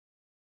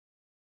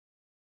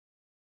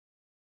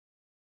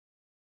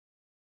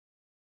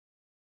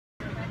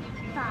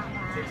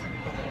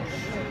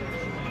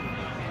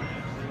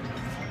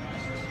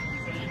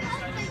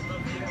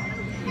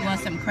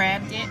some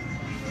crab dip?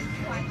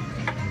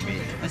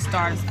 Let's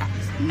start.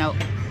 No,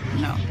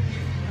 no.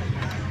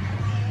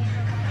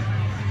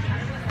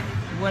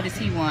 What does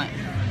he want?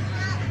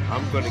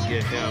 I'm gonna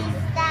get him.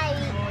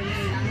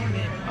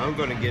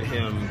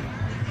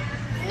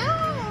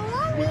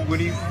 What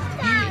do you?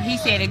 He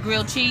said a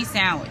grilled cheese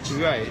sandwich.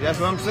 Right, that's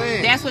what I'm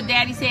saying. That's what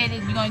Daddy said.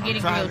 You're gonna get a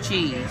grilled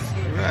cheese.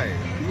 Right.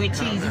 With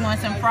cheese. You want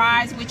some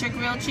fries with your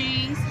grilled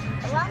cheese?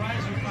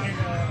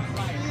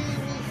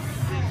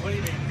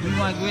 You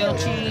want grilled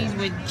cheese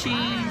with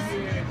cheese?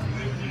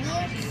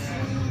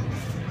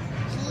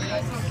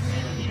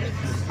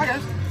 Hi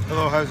guys.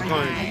 Hello, how's it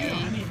going?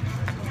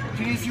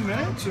 Do you need a few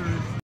minutes or?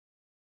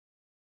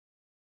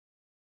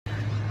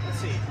 Let's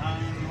see.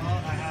 Well,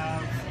 I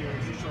have your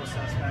usual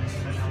suspects: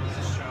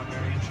 vanilla,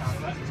 strawberry, and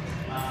chocolate.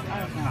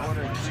 I was gonna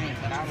order a drink,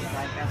 but I was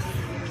like, that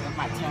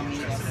might tell me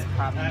that's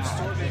probably not a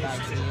sorbet good is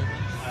two. idea.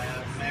 I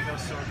have mango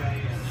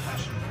sorbet and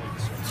passion fruit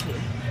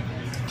sorbet.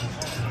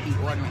 He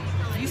ordering.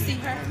 You see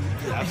her?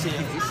 Yeah, I see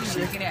it. She's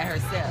looking at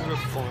herself. We're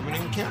performing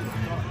in camera.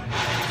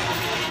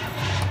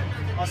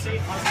 I'll see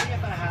if I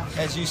have.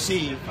 As you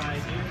see,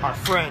 our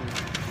friend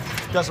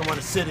doesn't want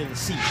to sit in the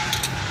seat,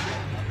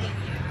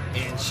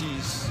 and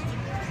she's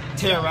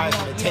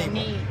terrorizing the You table. don't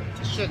need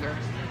sugar.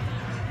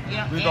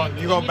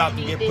 You're about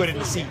to get put in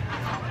the seat.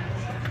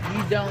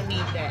 You don't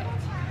need that.